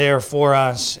there for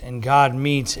us, and God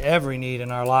meets every need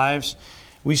in our lives.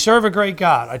 We serve a great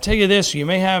God. I tell you this, you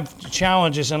may have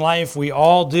challenges in life. We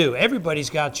all do.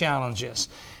 Everybody's got challenges.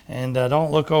 And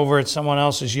don't look over at someone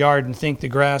else's yard and think the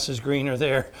grass is greener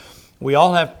there. We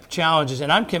all have challenges.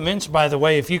 And I'm convinced, by the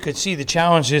way, if you could see the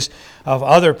challenges of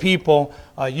other people,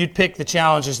 you'd pick the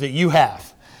challenges that you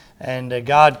have. And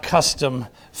God custom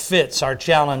fits our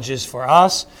challenges for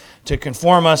us to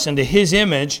conform us into His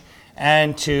image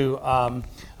and to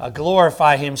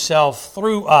glorify Himself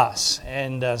through us.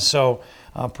 And so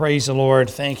praise the Lord.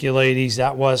 Thank you, ladies.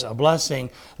 That was a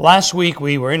blessing. Last week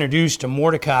we were introduced to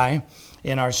Mordecai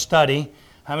in our study.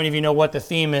 How many of you know what the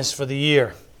theme is for the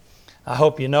year? I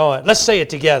hope you know it. Let's say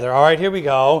it together. All right, here we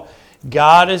go.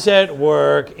 God is at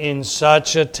work in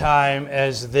such a time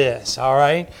as this. All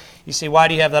right? You see, why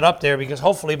do you have that up there? Because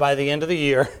hopefully by the end of the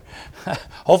year,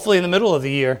 hopefully in the middle of the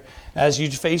year, as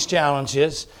you face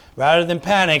challenges, rather than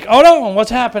panic, oh no, what's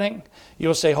happening?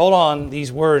 You'll say, hold on,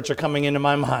 these words are coming into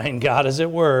my mind. God is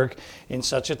at work in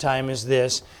such a time as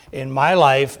this in my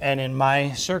life and in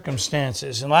my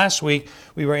circumstances. And last week,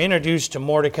 we were introduced to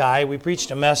Mordecai. We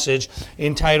preached a message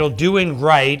entitled Doing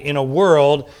Right in a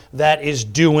World That is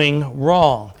Doing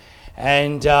Wrong.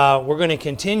 And we're going to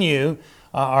continue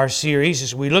our series.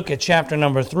 As we look at chapter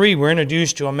number 3, we're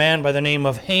introduced to a man by the name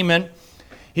of Haman.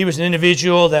 He was an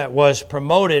individual that was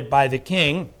promoted by the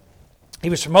king. He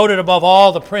was promoted above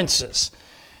all the princes.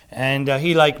 And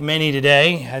he, like many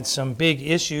today, had some big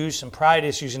issues, some pride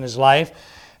issues in his life.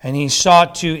 And he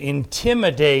sought to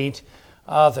intimidate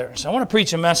others. I want to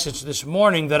preach a message this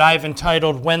morning that I've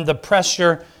entitled, When the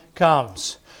Pressure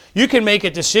Comes. You can make a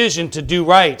decision to do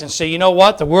right and say, you know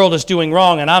what, the world is doing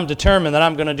wrong and I'm determined that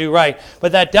I'm going to do right.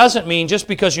 But that doesn't mean just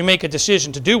because you make a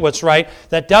decision to do what's right,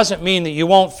 that doesn't mean that you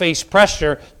won't face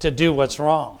pressure to do what's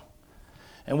wrong.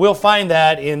 And we'll find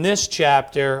that in this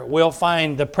chapter, we'll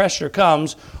find the pressure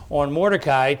comes on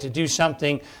Mordecai to do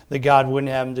something that God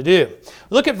wouldn't have him to do.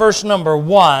 Look at verse number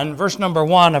 1. Verse number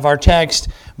 1 of our text,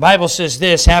 Bible says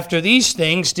this, After these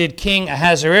things did King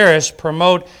Ahasuerus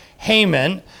promote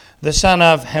Haman, the son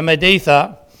of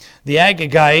Hammedatha, the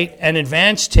Agagite, and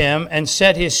advanced him and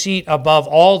set his seat above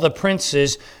all the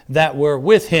princes that were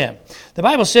with him. The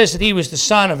Bible says that he was the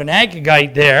son of an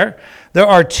Agagite there. There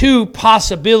are two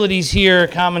possibilities here.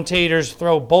 Commentators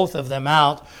throw both of them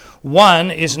out. One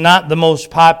is not the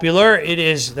most popular. It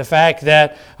is the fact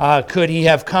that could he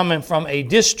have come from a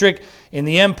district in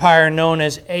the empire known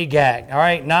as Agag. All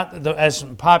right, not as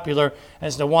popular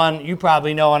as the one you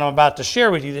probably know and I'm about to share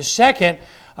with you. The second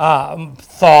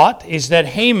thought is that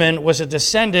Haman was a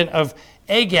descendant of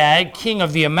Agag, king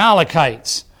of the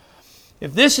Amalekites.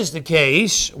 If this is the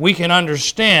case, we can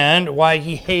understand why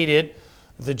he hated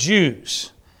the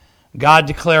Jews. God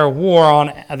declared war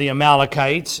on the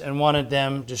Amalekites and wanted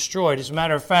them destroyed. As a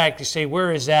matter of fact, you say,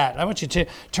 where is that? I want you to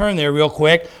turn there real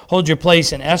quick. Hold your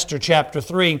place in Esther chapter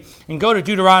 3 and go to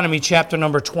Deuteronomy chapter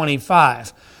number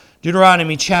 25.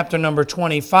 Deuteronomy chapter number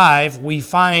 25, we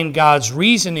find God's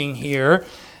reasoning here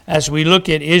as we look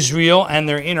at Israel and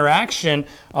their interaction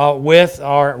with,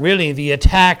 or really the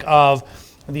attack of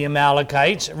the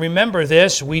Amalekites. Remember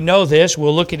this, we know this,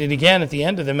 we'll look at it again at the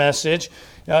end of the message.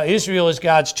 Israel is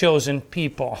God's chosen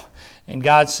people. And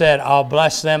God said, I'll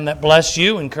bless them that bless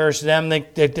you and curse them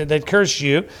that curse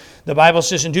you. The Bible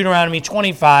says in Deuteronomy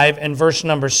 25 and verse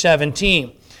number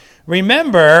 17,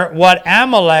 Remember what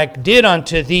Amalek did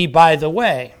unto thee by the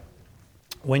way,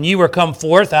 when ye were come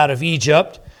forth out of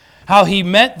Egypt, how he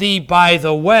met thee by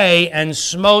the way and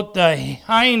smote the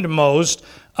hindmost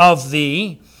of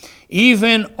thee,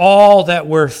 even all that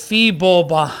were feeble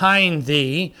behind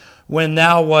thee, when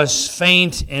thou wast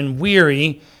faint and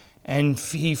weary, and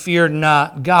he feared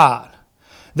not God.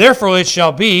 Therefore it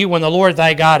shall be, when the Lord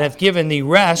thy God hath given thee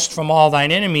rest from all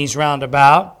thine enemies round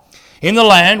about, in the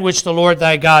land which the Lord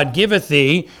thy God giveth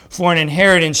thee for an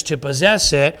inheritance to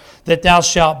possess it, that thou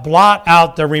shalt blot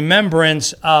out the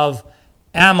remembrance of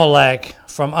Amalek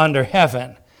from under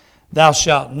heaven. Thou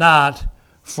shalt not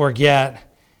forget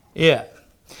it.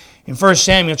 In 1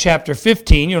 Samuel chapter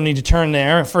 15, you don't need to turn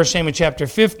there. In 1 Samuel chapter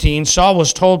 15, Saul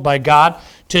was told by God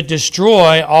to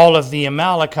destroy all of the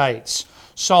Amalekites.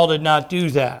 Saul did not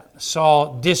do that.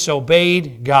 Saul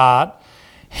disobeyed God.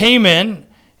 Haman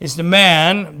is the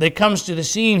man that comes to the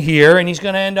scene here, and he's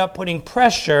going to end up putting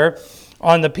pressure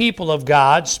on the people of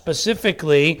God,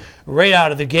 specifically right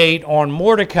out of the gate on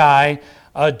Mordecai,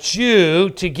 a Jew,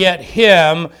 to get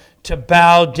him to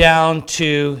bow down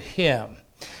to him.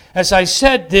 As I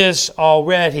said this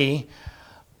already,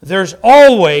 there's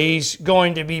always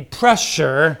going to be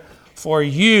pressure for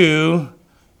you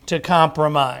to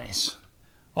compromise.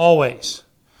 Always.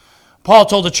 Paul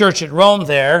told the church at Rome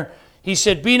there, he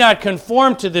said, be not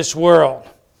conformed to this world.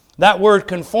 That word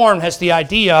conform has the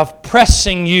idea of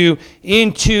pressing you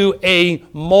into a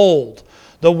mold.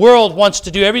 The world wants to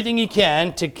do everything he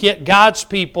can to get God's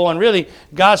people, and really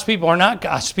God's people are not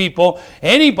God's people,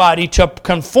 anybody to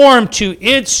conform to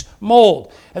its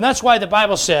mold. And that's why the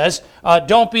Bible says,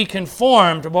 don't be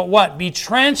conformed, but what? Be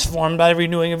transformed by the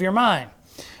renewing of your mind.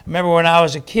 Remember when I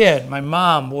was a kid, my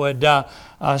mom would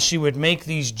she would make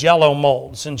these Jell-O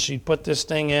molds, and she'd put this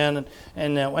thing in.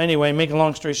 And anyway, make a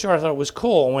long story short, I thought it was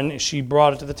cool when she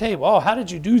brought it to the table. Oh, how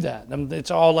did you do that? It's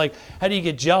all like, how do you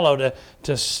get Jell-O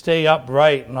to stay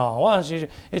upright and all? Well,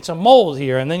 it's a mold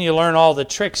here, and then you learn all the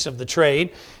tricks of the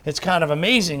trade. It's kind of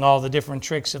amazing, all the different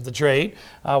tricks of the trade,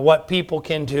 what people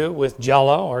can do with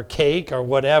Jell-O or cake or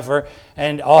whatever,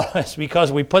 and all it's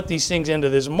because we put these things into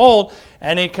this mold,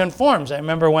 and it conforms. I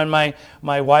remember when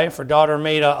my wife or daughter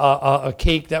made a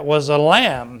cake that was a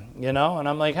lamb, and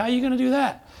I'm like, how are you going to do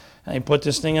that? And he put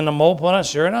this thing in the mold, put it,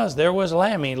 sure enough, there was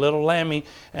Lammy, little Lammy,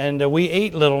 and we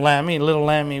ate little Lammy. Little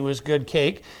Lammy was good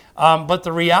cake. But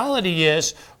the reality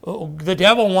is, the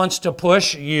devil wants to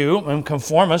push you and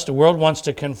conform us. The world wants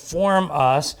to conform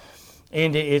us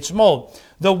into its mold.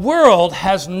 The world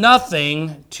has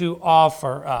nothing to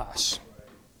offer us.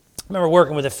 I remember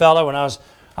working with a fellow when I was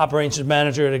operations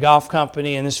manager at a golf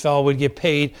company, and this fellow would get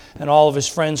paid, and all of his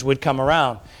friends would come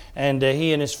around. And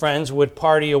he and his friends would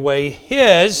party away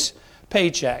his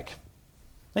paycheck.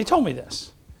 They told me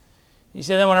this. He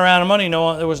said, they went around of money,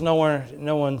 there was no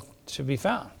one to be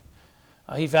found.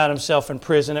 He found himself in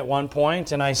prison at one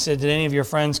point, and I said, did any of your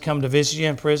friends come to visit you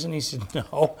in prison? He said,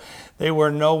 no, they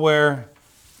were nowhere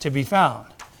to be found.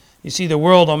 You see, the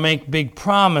world will make big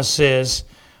promises,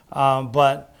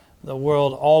 but the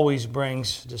world always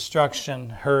brings destruction,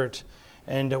 hurt,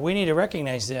 and we need to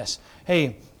recognize this.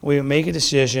 Hey, we make a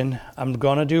decision, I'm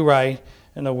going to do right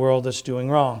in the world that's doing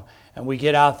wrong. And we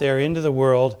get out there into the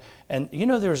world, and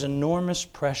there's enormous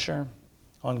pressure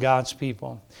on God's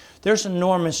people. There's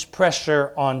enormous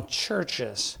pressure on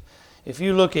churches. If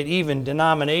you look at even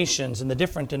denominations and the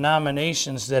different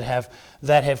denominations that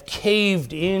have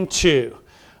caved into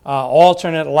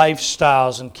alternate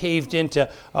lifestyles and caved into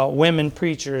women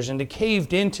preachers and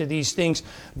caved into these things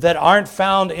that aren't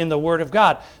found in the Word of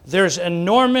God, there's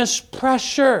enormous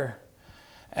pressure.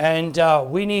 And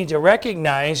we need to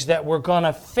recognize that we're going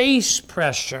to face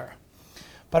pressure.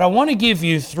 But I want to give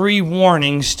you 3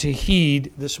 warnings to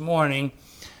heed this morning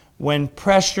when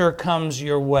pressure comes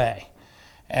your way.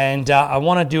 And I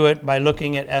want to do it by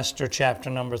looking at Esther chapter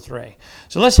number 3.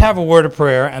 So let's have a word of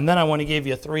prayer, and then I want to give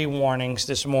you 3 warnings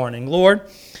this morning. Lord,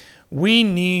 we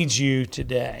need you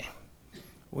today.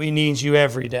 We need you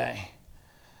every day.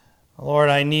 Lord,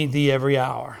 I need thee every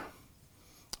hour.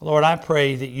 Lord, I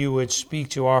pray that you would speak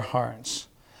to our hearts.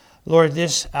 Lord,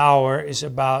 this hour is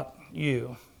about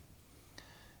you.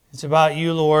 It's about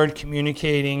you, Lord,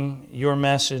 communicating your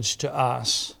message to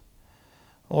us.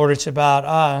 Lord, it's about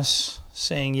us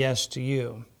saying yes to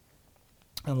you.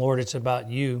 And Lord, it's about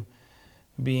you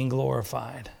being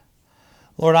glorified.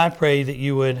 Lord, I pray that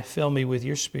you would fill me with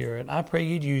your Spirit. I pray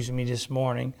you'd use me this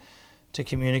morning to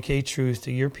communicate truth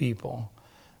to your people.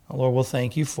 Lord, we'll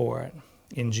thank you for it.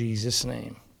 In Jesus'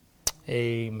 name,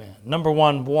 amen. Number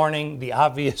 1 warning, the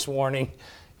obvious warning,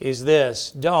 is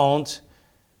this: don't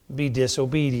be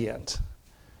disobedient.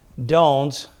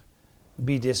 Don't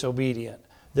be disobedient.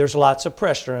 There's lots of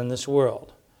pressure in this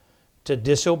world to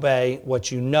disobey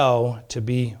what you know to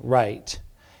be right.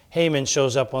 Haman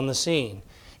shows up on the scene.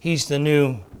 He's the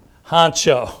new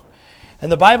honcho.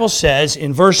 And the Bible says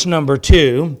in verse number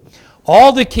 2,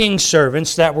 all the king's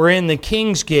servants that were in the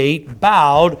king's gate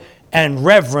bowed and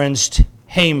reverenced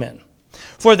Haman,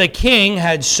 for the king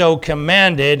had so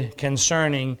commanded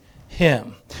concerning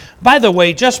him. By the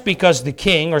way, just because the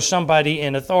king or somebody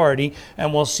in authority,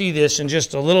 and we'll see this in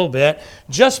just a little bit,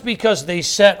 just because they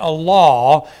set a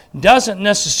law doesn't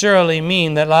necessarily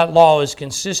mean that that law is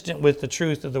consistent with the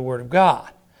truth of the Word of God.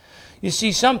 You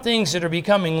see, some things that are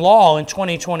becoming law in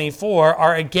 2024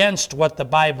 are against what the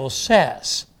Bible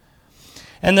says.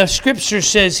 And the scripture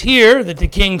says here that the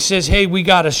king says, hey, we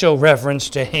got to show reverence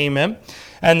to Haman.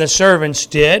 And the servants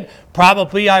did.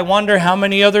 Probably, I wonder how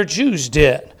many other Jews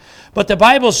did. But the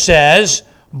Bible says,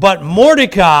 but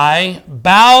Mordecai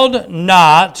bowed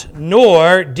not,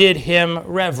 nor did him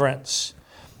reverence.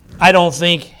 I don't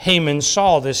think Haman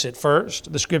saw this at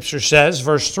first. The scripture says,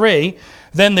 verse 3,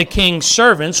 then the king's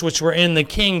servants, which were in the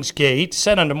king's gate,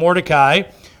 said unto Mordecai,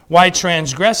 why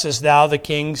transgressest thou the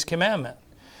king's commandment?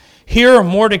 Here,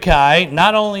 Mordecai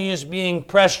not only is being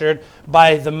pressured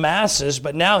by the masses,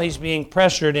 but now he's being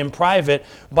pressured in private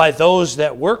by those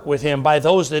that work with him, by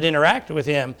those that interact with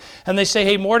him. And they say,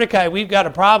 hey, Mordecai, we've got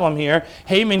a problem here.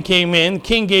 Haman came in,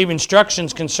 king gave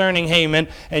instructions concerning Haman,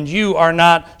 and you are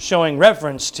not showing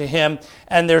reverence to him.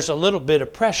 And there's a little bit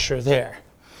of pressure there.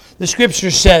 The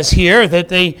scripture says here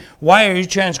that why are you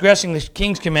transgressing the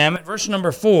king's commandment? Verse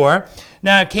number 4,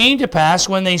 now it came to pass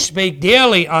when they spake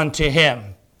daily unto him.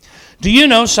 Do you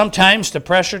know sometimes the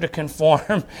pressure to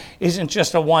conform isn't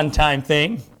just a one-time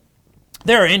thing?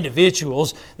 There are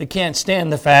individuals that can't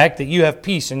stand the fact that you have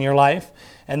peace in your life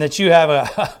and that you have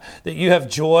that you have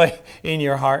joy in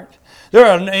your heart. There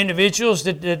are individuals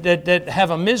that have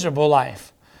a miserable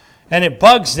life, and it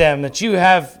bugs them that you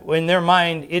have in their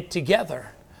mind it together.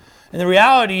 And the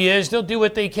reality is they'll do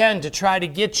what they can to try to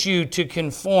get you to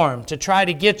conform, to try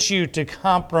to get you to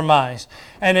compromise.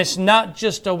 And it's not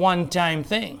just a one-time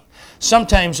thing.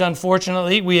 Sometimes,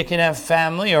 unfortunately, we can have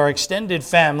family or extended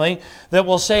family that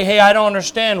will say, hey, I don't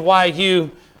understand why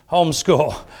you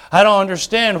homeschool. I don't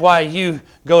understand why you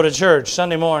go to church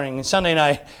Sunday morning and Sunday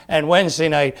night and Wednesday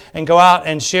night and go out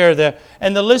and share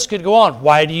and the list could go on.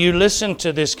 Why do you listen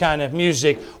to this kind of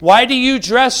music? Why do you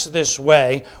dress this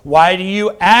way? Why do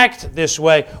you act this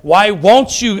way? Why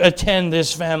won't you attend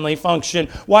this family function?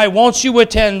 Why won't you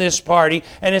attend this party?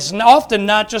 And it's often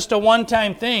not just a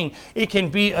one-time thing. It can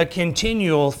be a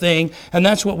continual thing. And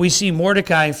that's what we see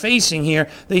Mordecai facing here.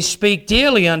 They spake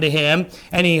daily unto him,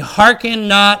 and he hearkened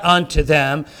not unto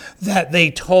them, that they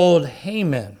told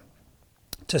Haman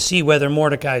to see whether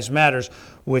Mordecai's matters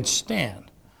would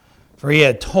stand. For he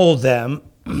had told them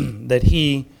that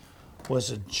he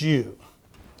was a Jew.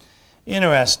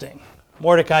 Interesting.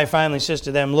 Mordecai finally says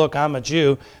to them, look, I'm a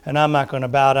Jew, and I'm not going to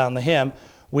bow down to him.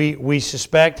 We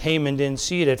suspect Haman didn't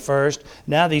see it at first.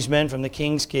 Now these men from the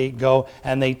king's gate go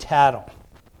and they tattle.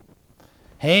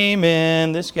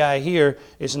 Haman, this guy here,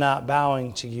 is not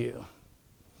bowing to you.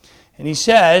 And he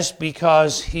says,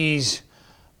 because he's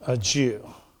a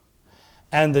Jew.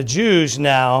 And the Jews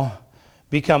now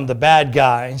become the bad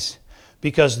guys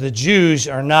because the Jews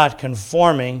are not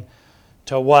conforming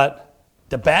to what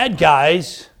the bad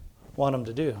guys want them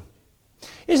to do.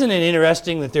 Isn't it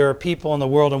interesting that there are people in the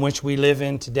world in which we live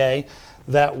in today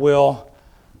that will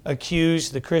accuse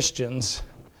the Christians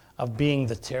of being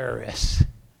the terrorists,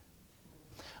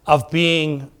 of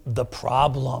being the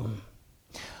problem?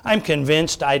 I'm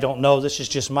convinced, I don't know, this is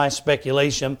just my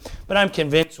speculation, but I'm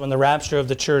convinced when the rapture of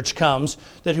the church comes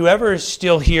that whoever is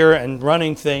still here and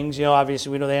running things,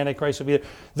 obviously we know the Antichrist will be there,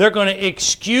 they're going to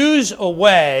excuse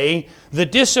away the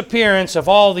disappearance of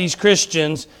all these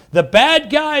Christians. The bad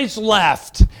guys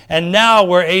left, and now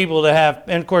we're able to have,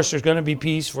 and of course there's going to be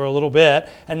peace for a little bit,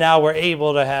 and now we're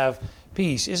able to have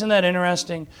peace. Isn't that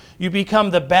interesting? You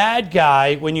become the bad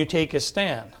guy when you take a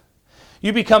stand.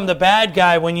 You become the bad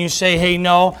guy when you say, hey,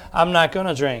 no, I'm not going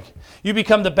to drink. You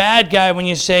become the bad guy when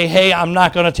you say, hey, I'm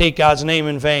not going to take God's name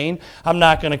in vain. I'm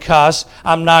not going to cuss.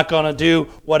 I'm not going to do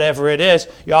whatever it is.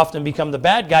 You often become the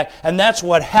bad guy. And that's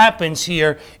what happens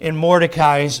here in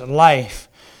Mordecai's life.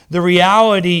 The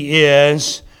reality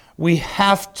is we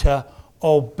have to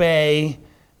obey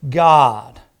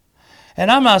God.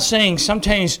 And I'm not saying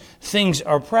sometimes things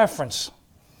are preference.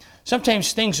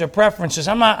 Sometimes things are preferences.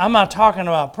 I'm not talking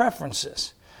about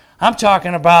preferences. I'm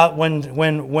talking about when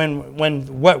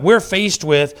what we're faced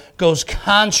with goes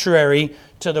contrary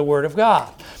to the Word of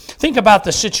God. Think about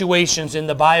the situations in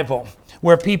the Bible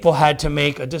where people had to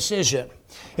make a decision.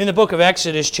 In the book of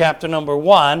Exodus, chapter number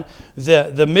 1,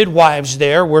 the midwives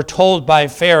there were told by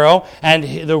Pharaoh and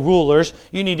the rulers,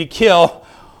 you need to kill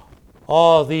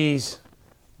all these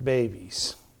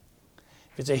babies.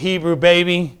 If it's a Hebrew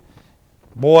baby,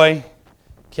 boy,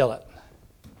 kill it.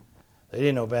 They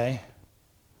didn't obey.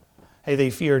 Hey, they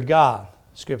feared God,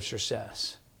 Scripture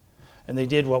says. And they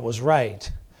did what was right.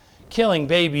 Killing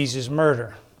babies is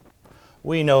murder.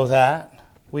 We know that.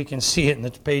 We can see it in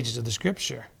the pages of the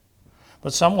Scripture.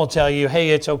 But some will tell you,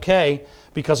 hey, it's okay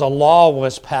because a law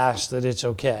was passed that it's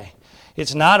okay.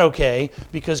 It's not okay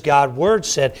because God's Word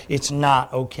said it's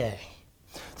not okay.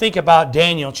 Think about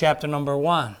Daniel chapter number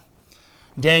 1.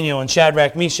 Daniel and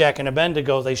Shadrach, Meshach, and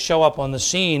Abednego, they show up on the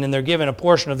scene and they're given a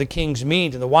portion of the king's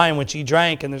meat and the wine which he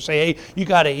drank, and they say, hey, you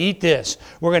got to eat this.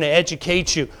 We're going to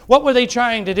educate you. What were they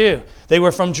trying to do? They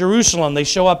were from Jerusalem. They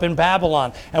show up in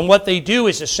Babylon. And what they do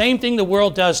is the same thing the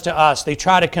world does to us. They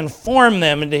try to conform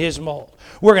them into his mold.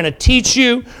 We're going to teach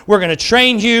you, we're going to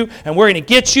train you, and we're going to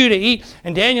get you to eat.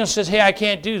 And Daniel says, hey, I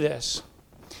can't do this.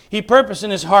 He purposed in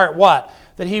his heart what?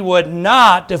 That he would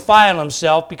not defile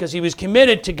himself because he was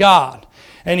committed to God.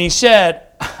 And he said,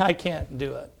 I can't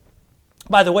do it.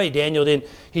 By the way, Daniel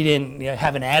didn't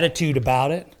have an attitude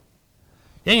about it.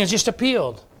 Daniel just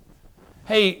appealed.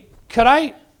 Hey, could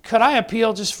I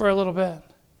appeal just for a little bit?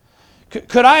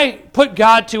 Could I put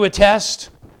God to a test?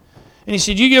 And he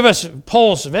said, you give us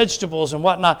pulse, vegetables, and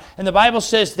whatnot. And the Bible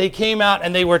says they came out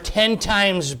and they were 10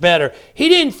 times better. He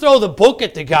didn't throw the book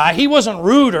at the guy. He wasn't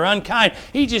rude or unkind.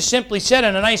 He just simply said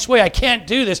in a nice way, I can't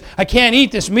do this. I can't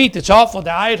eat this meat that's awful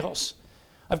to idols.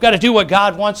 I've got to do what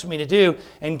God wants me to do.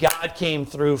 And God came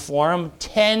through for him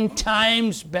 10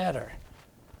 times better.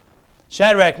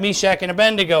 Shadrach, Meshach, and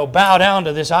Abednego bow down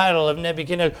to this idol of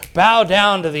Nebuchadnezzar. Bow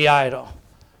down to the idol.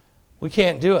 We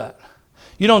can't do it.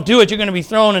 You don't do it, you're going to be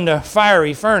thrown into a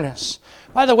fiery furnace.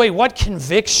 By the way, what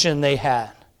conviction they had.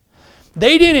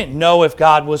 They didn't know if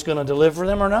God was going to deliver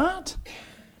them or not.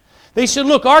 They said,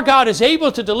 look, our God is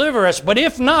able to deliver us, but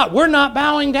if not, we're not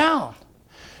bowing down.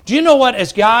 Do you know what?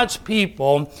 As God's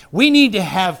people, we need to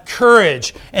have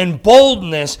courage and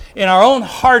boldness in our own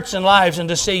hearts and lives and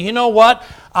to say, you know what?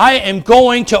 I am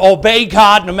going to obey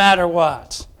God no matter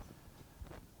what.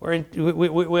 We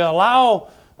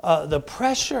allow the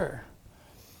pressure.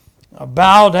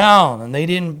 Bow down, and they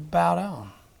didn't bow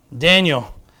down.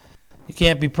 Daniel, you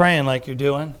can't be praying like you're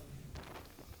doing.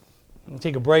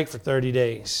 Take a break for 30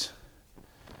 days.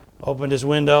 Opened his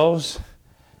windows,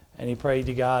 and he prayed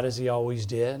to God as he always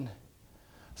did.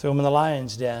 Threw him in the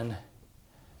lion's den,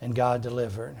 and God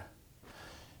delivered.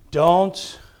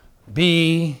 Don't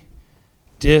be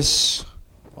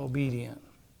disobedient.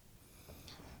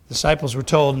 Disciples were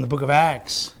told in the book of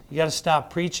Acts, you got to stop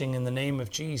preaching in the name of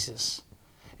Jesus.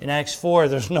 In Acts 4,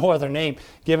 there's no other name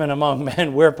given among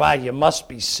men whereby you must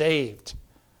be saved.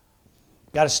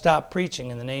 Got to stop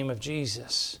preaching in the name of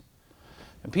Jesus.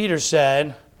 And Peter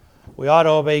said, we ought to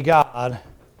obey God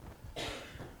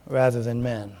rather than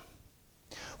men.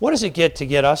 What does it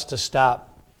get us to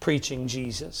stop preaching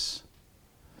Jesus?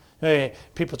 Hey,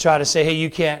 people try to say, hey,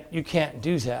 you can't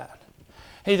do that.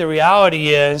 Hey, the reality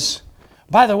is,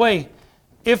 by the way,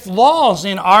 if laws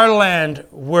in our land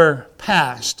were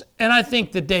passed, and I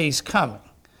think the day's coming,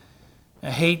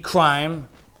 a hate crime,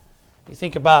 you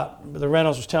think about, the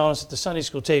Reynolds was telling us at the Sunday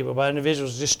school table about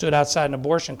individuals who just stood outside an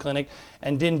abortion clinic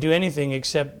and didn't do anything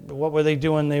except, what were they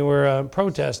doing? They were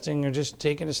protesting or just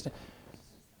taking a stand.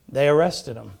 They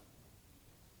arrested them.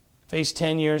 Faced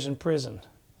 10 years in prison.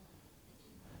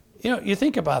 You know, you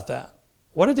think about that.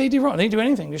 What did they do wrong? They didn't do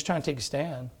anything, just trying to take a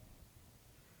stand.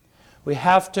 We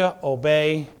have to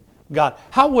obey God.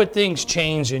 How would things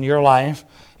change in your life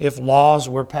if laws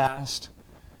were passed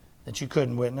that you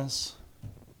couldn't witness?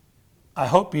 I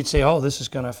hope you'd say, oh, this is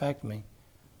going to affect me.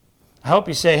 I hope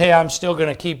you say, hey, I'm still going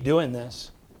to keep doing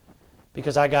this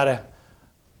because I got a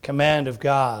command of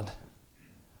God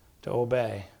to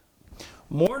obey.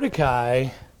 Mordecai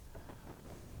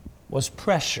was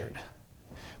pressured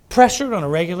on a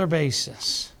regular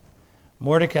basis.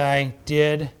 Mordecai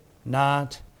did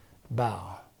not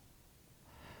bow.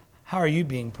 How are you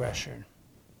being pressured?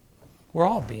 We're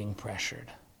all being pressured.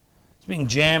 It's being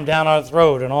jammed down our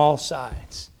throat on all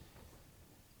sides.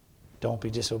 Don't be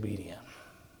disobedient.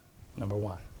 Number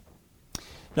one.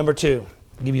 Number two,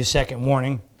 I'll give you a second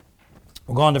warning.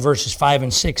 We're going to verses 5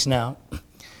 and 6 now.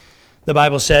 The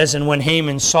Bible says, and when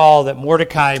Haman saw that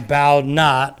Mordecai bowed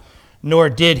not, nor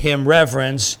did him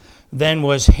reverence, then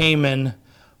was Haman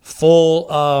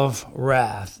full of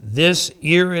wrath. This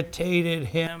irritated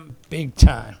him big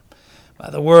time. By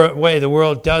the way, the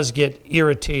world does get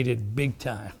irritated big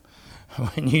time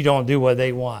when you don't do what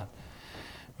they want.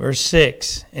 Verse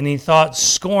 6, and he thought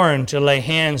scorn to lay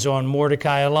hands on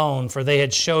Mordecai alone, for they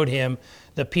had showed him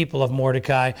the people of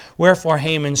Mordecai. Wherefore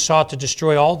Haman sought to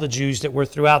destroy all the Jews that were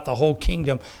throughout the whole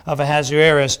kingdom of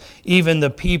Ahasuerus, even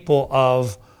the people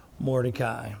of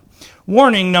Mordecai.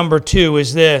 Warning number 2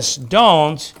 is this: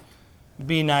 don't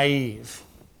be naive.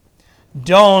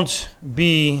 Don't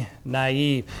be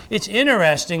naive. It's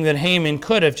interesting that Haman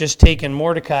could have just taken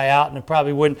Mordecai out and it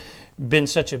probably wouldn't have been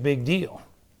such a big deal.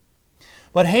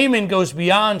 But Haman goes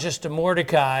beyond just to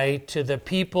Mordecai to the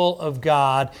people of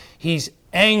God. He's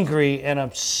angry and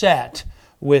upset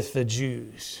with the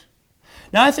Jews.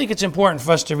 Now I think it's important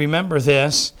for us to remember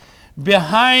this.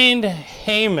 Behind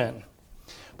Haman,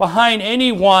 behind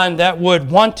anyone that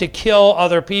would want to kill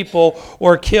other people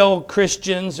or kill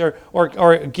Christians or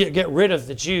get rid of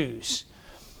the Jews,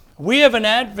 we have an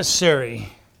adversary.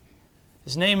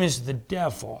 His name is the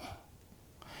devil.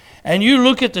 And you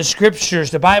look at the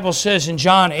scriptures, the Bible says in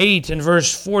John 8 and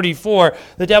verse 44,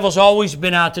 the devil's always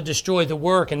been out to destroy the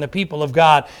work and the people of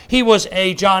God. He was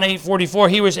John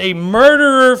 8:44, he was a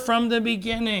murderer from the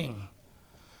beginning.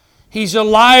 He's a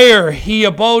liar. He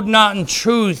abode not in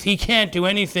truth. He can't do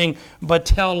anything but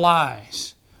tell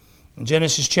lies. In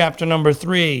Genesis chapter number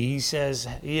 3, he says,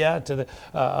 to the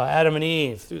Adam and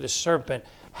Eve through the serpent,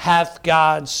 hath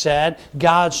God said?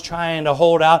 God's trying to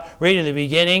hold out right in the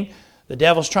beginning. The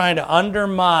devil's trying to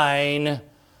undermine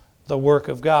the work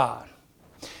of God.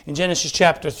 In Genesis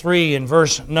chapter 3 and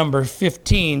verse number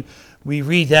 15, we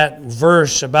read that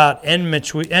verse about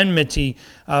enmity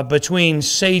between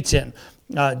Satan.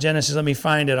 Genesis, let me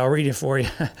find it. I'll read it for you.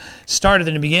 Started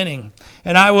in the beginning.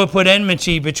 And I will put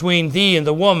enmity between thee and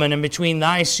the woman, and between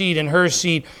thy seed and her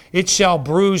seed. It shall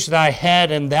bruise thy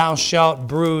head, and thou shalt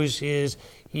bruise his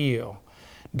heel.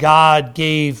 God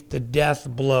gave the death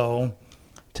blow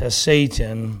to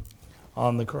Satan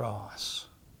on the cross.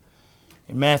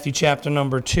 In Matthew chapter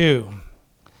number 2,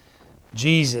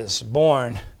 Jesus,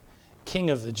 born King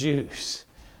of the Jews.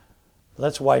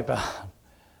 Let's wipe out.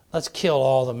 Let's kill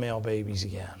all the male babies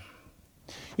again.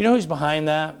 You know who's behind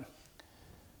that?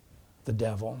 The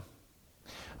devil.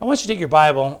 I want you to take your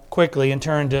Bible quickly and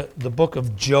turn to the book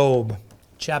of Job,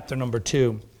 chapter number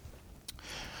 2.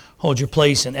 Hold your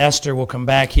place, and Esther will come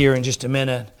back here in just a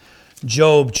minute.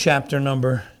 Job, chapter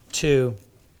number 2,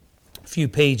 a few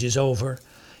pages over.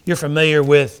 You're familiar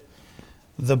with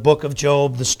the book of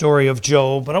Job, the story of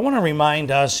Job, but I want to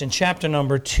remind us in chapter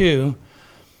number 2,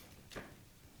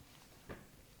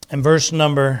 and verse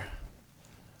number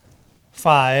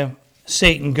 5,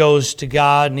 Satan goes to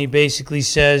God and he basically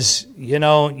says,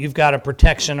 you've got a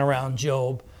protection around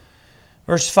Job.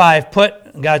 Verse 5,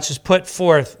 God says, put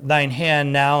forth thine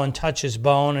hand now and touch his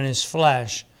bone and his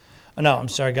flesh. Oh, no, I'm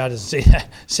sorry, God doesn't say that.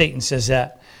 Satan says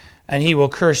that. And he will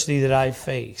curse thee to thy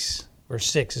face. Verse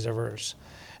 6 is a verse.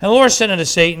 And the Lord said unto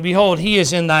Satan, behold, he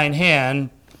is in thine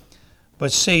hand,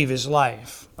 but save his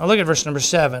life. Now look at verse number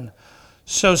 7.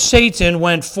 So Satan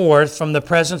went forth from the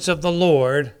presence of the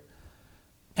Lord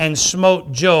and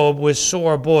smote Job with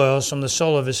sore boils from the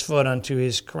sole of his foot unto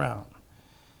his crown.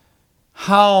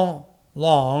 How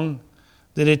long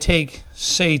did it take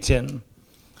Satan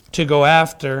to go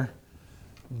after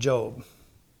Job?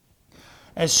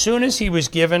 As soon as he was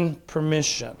given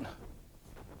permission,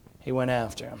 he went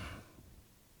after him.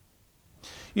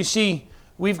 You see,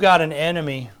 we've got an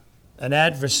enemy, an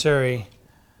adversary,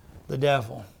 the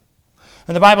devil.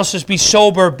 And the Bible says, be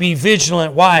sober, be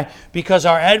vigilant. Why? Because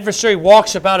our adversary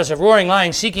walks about as a roaring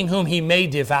lion, seeking whom he may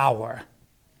devour.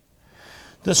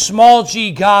 The small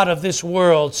g God of this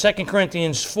world, 2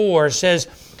 Corinthians 4, says,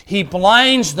 he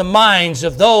blinds the minds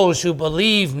of those who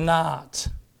believe not.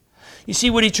 You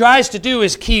see, what he tries to do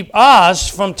is keep us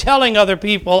from telling other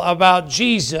people about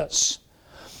Jesus,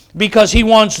 because he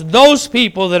wants those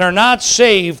people that are not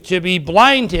saved to be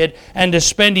blinded and to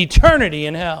spend eternity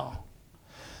in hell.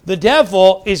 The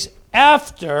devil is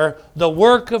after the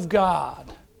work of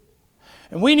God.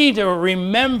 And we need to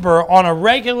remember on a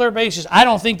regular basis, I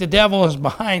don't think the devil is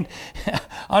behind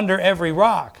under every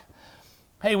rock.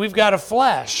 Hey, we've got a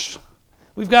flesh.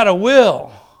 We've got a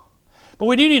will. But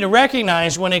we do need to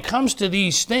recognize when it comes to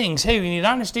these things, hey, in the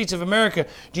United States of America,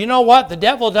 do you know what? The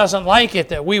devil doesn't like it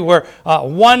that we were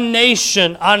one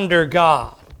nation under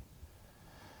God.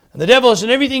 And the devil is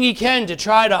doing everything he can to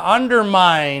try to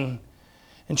undermine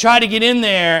and try to get in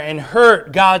there and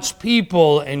hurt God's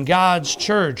people and God's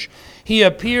church. He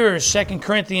appears, 2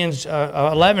 Corinthians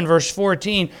 11, verse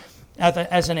 14,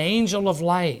 as an angel of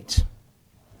light.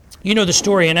 You know the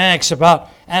story in Acts about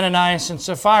Ananias and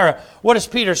Sapphira. What does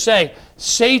Peter say?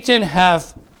 Satan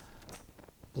hath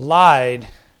lied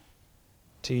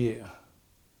to you.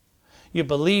 You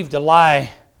believed the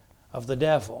lie of the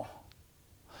devil.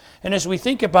 And as we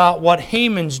think about what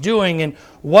Haman's doing and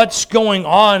what's going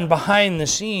on behind the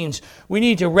scenes, we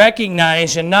need to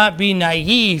recognize and not be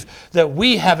naive that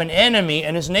we have an enemy,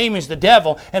 and his name is the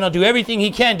devil, and he'll do everything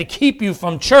he can to keep you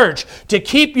from church, to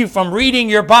keep you from reading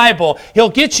your Bible.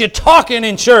 He'll get you talking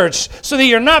in church so that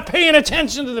you're not paying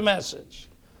attention to the message.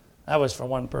 That was for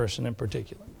one person in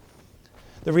particular.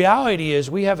 The reality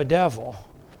is we have a devil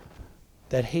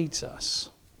that hates us.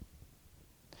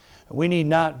 We need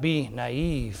not be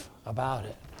naive about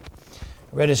it.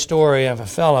 I read a story of a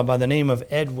fellow by the name of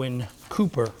Edwin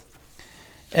Cooper.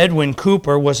 Edwin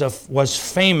Cooper was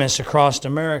famous across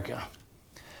America.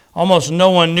 Almost no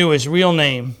one knew his real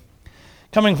name.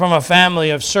 Coming from a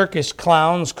family of circus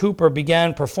clowns, Cooper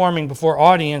began performing before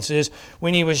audiences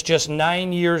when he was just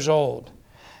 9 years old.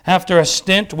 After a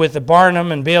stint with the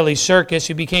Barnum and Bailey Circus,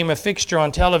 he became a fixture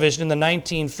on television in the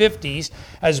 1950s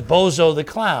as Bozo the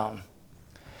Clown.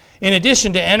 In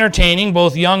addition to entertaining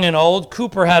both young and old,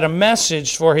 Cooper had a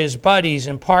message for his buddies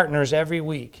and partners every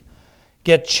week.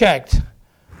 Get checked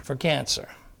for cancer.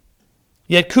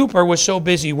 Yet Cooper was so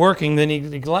busy working that he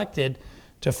neglected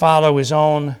to follow his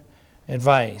own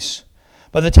advice.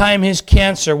 By the time his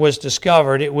cancer was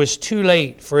discovered, it was too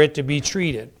late for it to be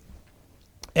treated.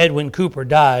 Edwin Cooper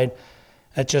died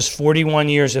at just 41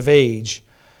 years of age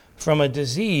from a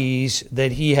disease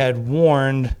that he had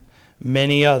warned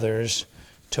many others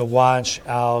to watch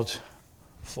out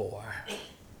for.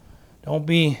 Don't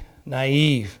be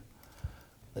naive.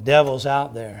 The devil's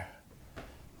out there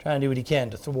trying to do what he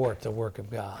can to thwart the work of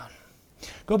God.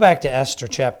 Go back to Esther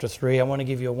chapter 3. I want to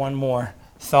give you one more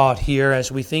thought here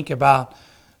as we think about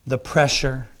the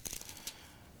pressure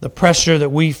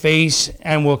that we face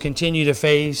and will continue to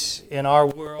face in our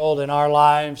world, in our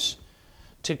lives,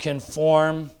 to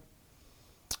conform.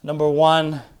 Number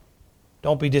one,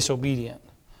 don't be disobedient.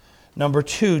 Number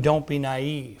two, don't be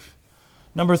naive.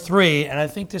 Number three, and I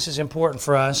think this is important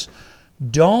for us,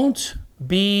 don't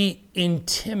be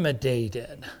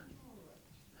intimidated.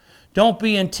 Don't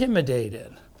be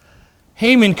intimidated.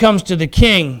 Haman comes to the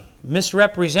king,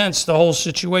 misrepresents the whole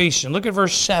situation. Look at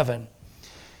verse 7.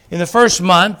 In the first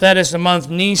month, that is the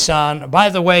month Nisan, by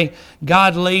the way,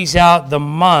 God lays out the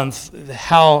month,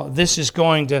 how this is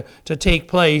going to take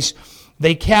place.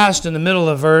 They cast, in the middle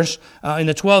of the verse, in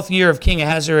the 12th year of King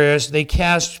Ahasuerus, they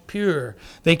cast pure.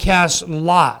 They cast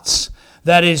lots.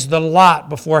 That is the lot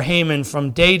before Haman from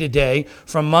day to day,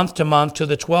 from month to month to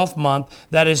the 12th month.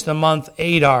 That is the month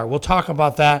Adar. We'll talk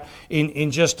about that in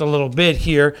just a little bit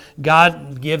here.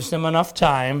 God gives them enough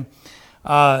time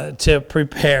to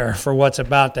prepare for what's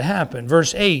about to happen.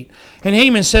 Verse 8, and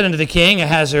Haman said unto the king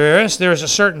Ahasuerus, there is a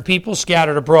certain people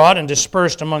scattered abroad and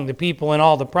dispersed among the people in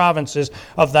all the provinces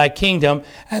of thy kingdom,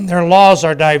 and their laws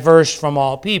are diverse from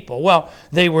all people. Well,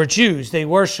 they were Jews. They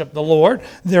worshiped the Lord.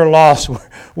 Their laws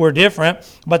were different,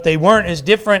 but they weren't as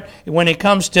different when it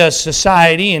comes to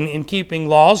society and in keeping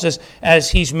laws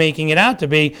as he's making it out to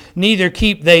be. Neither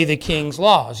keep they the king's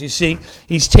laws. You see,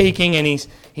 he's taking and he's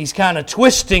kind of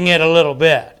twisting it a little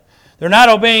bit. They're not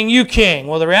obeying you, king.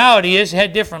 Well, the reality is they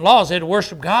had different laws. They had to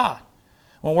worship God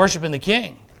while worshiping the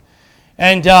king.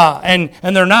 And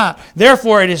they're not.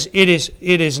 Therefore, it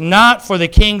is not for the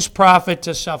king's profit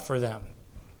to suffer them.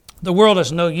 The world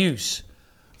has no use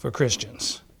for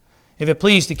Christians. If it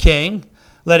please the king,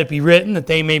 let it be written that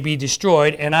they may be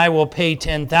destroyed, and I will pay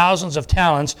 10,000s of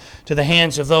talents to the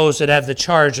hands of those that have the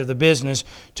charge of the business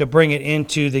to bring it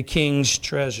into the king's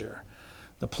treasure.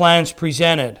 The plan's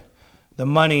presented. The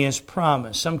money is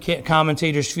promised. Some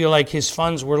commentators feel like his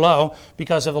funds were low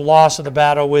because of the loss of the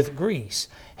battle with Greece.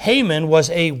 Haman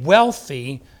was a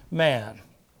wealthy man.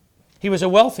 He was a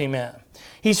wealthy man.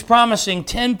 He's promising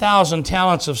 10,000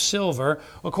 talents of silver.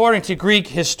 According to Greek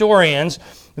historians,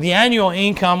 the annual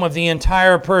income of the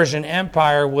entire Persian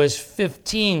Empire was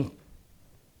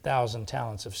 15,000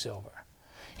 talents of silver.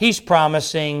 He's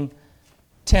promising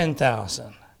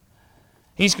 10,000.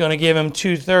 He's going to give him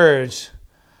 2/3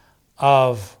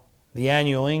 of the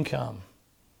annual income.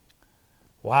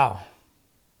 Wow.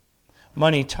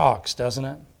 Money talks, doesn't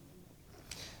it?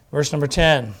 Verse number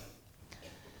 10.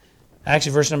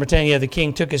 Actually, verse number 10, the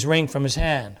king took his ring from his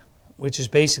hand, which is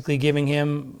basically giving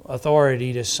him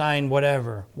authority to sign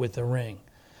whatever with the ring.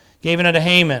 Gave it unto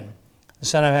Haman, the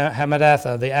son of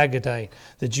Hammedatha, the Agagite,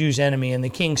 the Jews' enemy. And the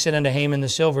king said unto Haman, the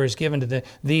silver is given to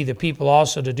thee, the people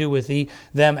also to do with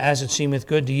them as it seemeth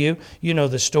good to you. You know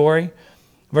the story.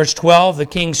 Verse 12, the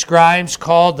king's scribes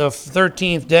called the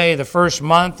 13th day, the first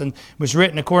month, and it was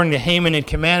written according to Haman and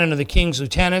commanded of the king's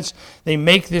lieutenants. They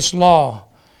make this law.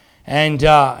 And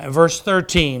verse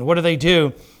 13, what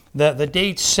do? The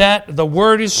date's set, the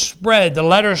word is spread, the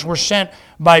letters were sent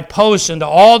by post into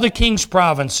all the king's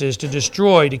provinces to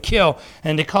destroy, to kill,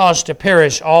 and to cause to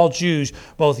perish all Jews,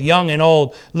 both young and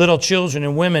old, little children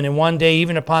and women, in one day,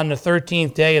 even upon the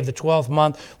 13th day of the 12th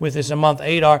month, which is a month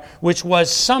Adar, which was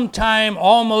sometime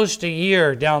almost a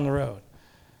year down the road.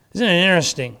 Isn't it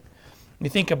interesting? You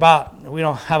think about, we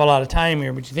don't have a lot of time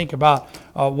here, but you think about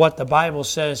what the Bible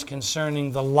says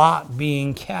concerning the lot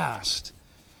being cast.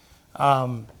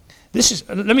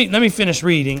 Let me finish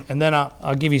reading, and then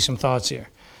I'll give you some thoughts here.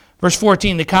 Verse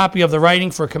 14, the copy of the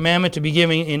writing for a commandment to be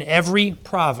given in every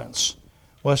province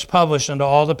was published unto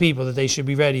all the people that they should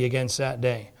be ready against that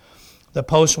day. The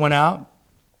post went out,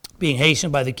 being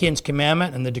hastened by the king's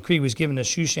commandment, and the decree was given to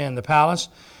Shushan the palace,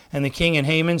 and the king and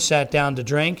Haman sat down to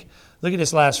drink. Look at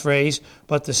this last phrase,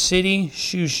 but the city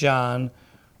Shushan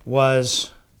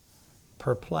was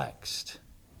perplexed.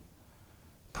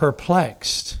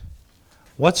 Perplexed.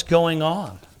 What's going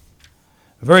on?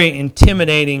 A very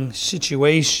intimidating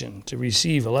situation to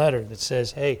receive a letter that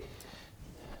says, hey,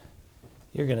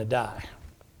 you're going to die.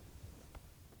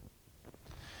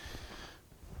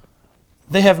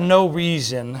 They have no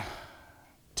reason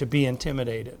to be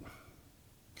intimidated.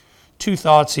 Two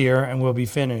thoughts here and we'll be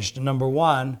finished. Number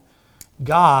one,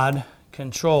 God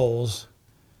controls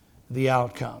the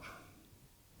outcome.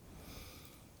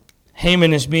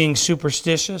 Haman is being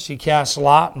superstitious. He casts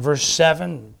Lot in verse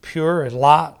 7, pure as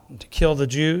Lot, to kill the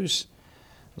Jews.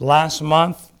 Last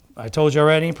month, I told you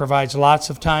already, provides lots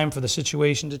of time for the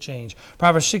situation to change.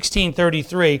 Proverbs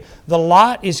 16:33, the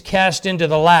lot is cast into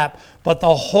the lap, but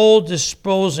the whole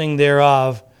disposing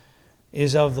thereof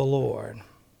is of the Lord.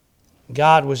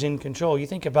 God was in control. You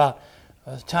think about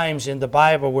times in the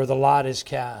Bible where the lot is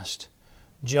cast.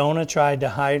 Jonah tried to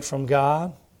hide from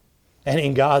God, and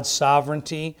in God's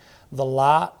sovereignty, the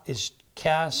lot is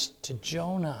cast to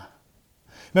Jonah.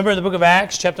 Remember in the book of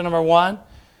Acts, chapter number 1?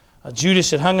 Judas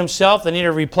had hung himself. They needed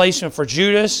a replacement for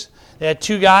Judas. They had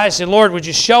two guys. They said, Lord, would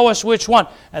you show us which one?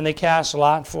 And they cast a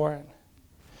lot for it.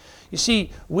 You see,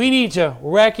 we need to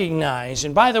recognize,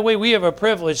 and by the way, we have a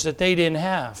privilege that they didn't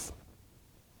have.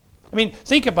 I mean,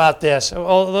 think about this.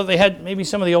 Although they had maybe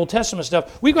some of the Old Testament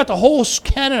stuff, we've got the whole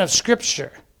canon of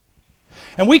Scripture.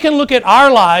 And we can look at our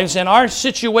lives and our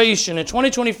situation in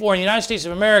 2024 in the United States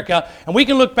of America, and we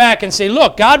can look back and say,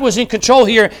 look, God was in control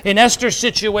here in Esther's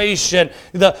situation.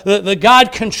 The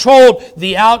God controlled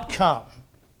the outcome.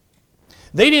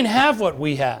 They didn't have what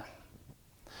we have.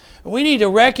 We need to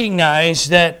recognize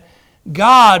that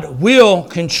God will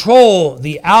control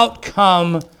the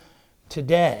outcome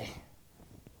today.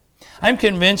 I'm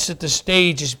convinced that the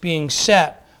stage is being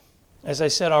set, as I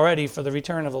said already, for the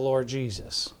return of the Lord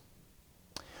Jesus.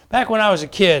 Back when I was a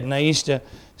kid, and I used to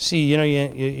see,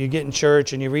 you get in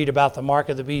church and you read about the mark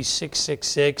of the beast,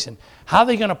 666, and how are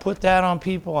they going to put that on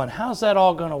people, and how's that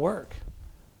all going to work?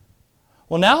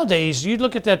 Well, nowadays, you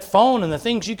look at that phone and the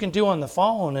things you can do on the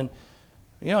phone, and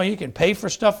you can pay for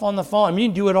stuff on the phone. I mean, you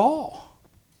can do it all.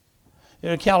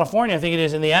 In California, I think it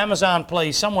is, in the Amazon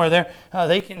place somewhere there,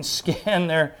 they can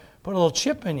scan put a little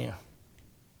chip in you.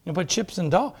 You put chips in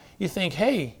dough. You think,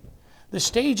 hey, the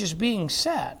stage is being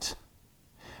set.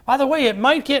 By the way, it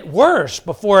might get worse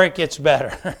before it gets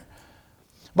better.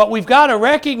 But we've got to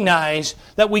recognize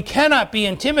that we cannot be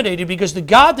intimidated because the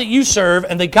God that you serve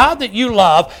and the God that you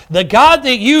love, the God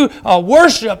that you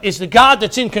worship is the God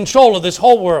that's in control of this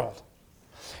whole world.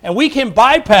 And we can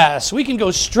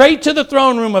go straight to the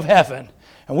throne room of heaven,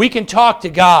 and we can talk to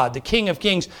God, the King of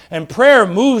Kings, and prayer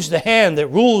moves the hand that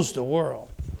rules the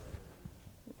world.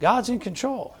 God's in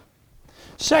control.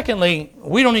 Secondly,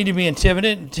 we don't need to be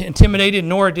intimidated,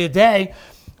 nor did they,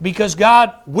 because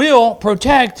God will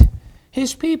protect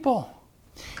His people.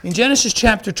 In Genesis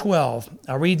chapter 12,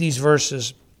 I'll read these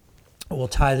verses. We'll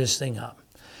tie this thing up.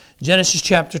 Genesis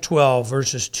chapter 12,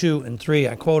 verses 2 and 3.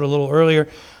 I quote a little earlier.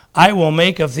 I will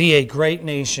make of thee a great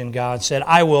nation, God said.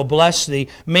 I will bless thee,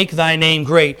 make thy name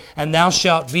great, and thou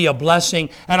shalt be a blessing,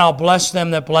 and I'll bless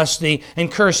them that bless thee, and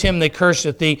curse him that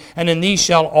curseth thee, and in thee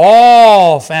shall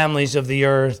all families of the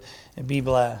earth be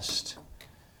blessed.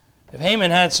 If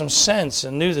Haman had some sense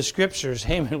and knew the Scriptures,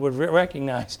 Haman would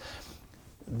recognize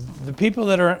the people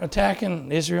that are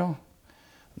attacking Israel,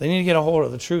 they need to get a hold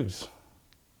of the truth,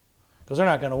 because they're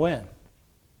not going to win.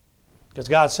 Because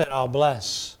God said, I'll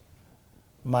bless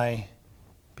my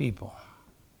people.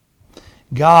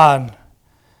 God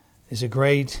is a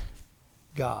great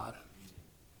God.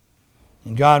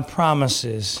 And God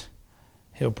promises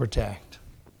He'll protect.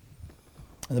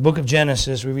 In the book of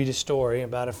Genesis, we read a story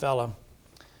about a fellow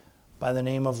by the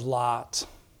name of Lot.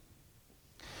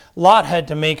 Lot had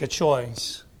to make a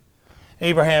choice.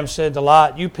 Abraham said to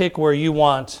Lot, you pick where you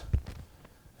want.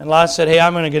 And Lot said, hey,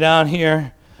 I'm going to go down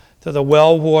here to the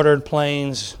well-watered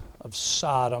plains of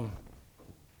Sodom.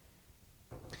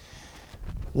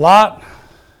 Lot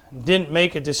didn't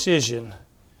make a decision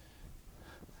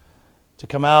to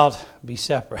come out, be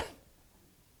separate.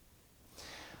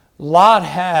 Lot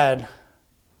had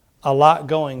a lot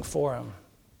going for him.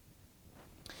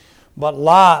 But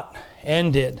Lot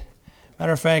ended.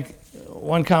 Matter of fact,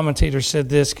 one commentator said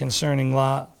this concerning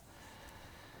Lot.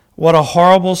 What a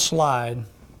horrible slide.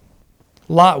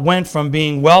 Lot went from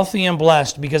being wealthy and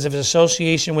blessed because of his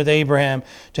association with Abraham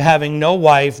to having no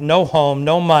wife, no home,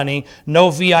 no money,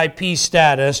 no VIP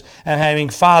status, and having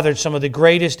fathered some of the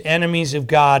greatest enemies of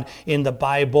God in the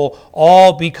Bible,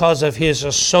 all because of his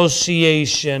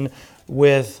association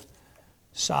with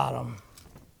Sodom.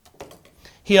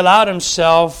 He allowed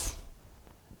himself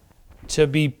to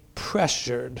be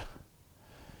pressured,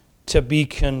 to be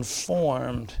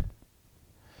conformed.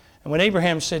 And when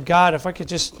Abraham said, God, if I could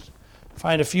just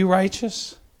find a few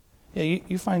righteous? Yeah,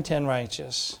 you find 10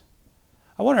 righteous.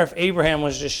 I wonder if Abraham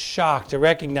was just shocked to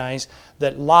recognize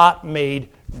that Lot made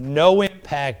no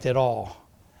impact at all.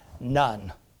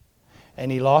 None.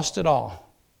 And he lost it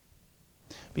all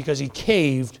because he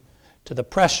caved to the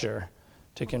pressure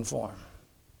to conform.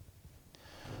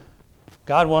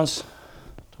 God wants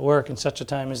to work in such a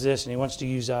time as this, and he wants to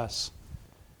use us.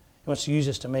 He wants to use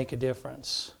us to make a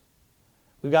difference.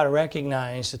 We've got to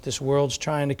recognize that this world's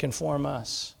trying to conform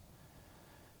us.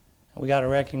 We've got to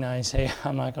recognize, hey,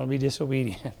 I'm not going to be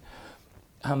disobedient.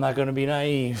 I'm not going to be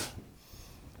naive.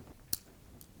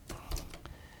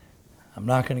 I'm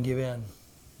not going to give in.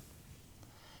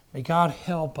 May God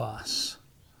help us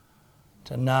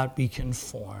to not be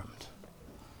conformed.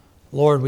 Lord, we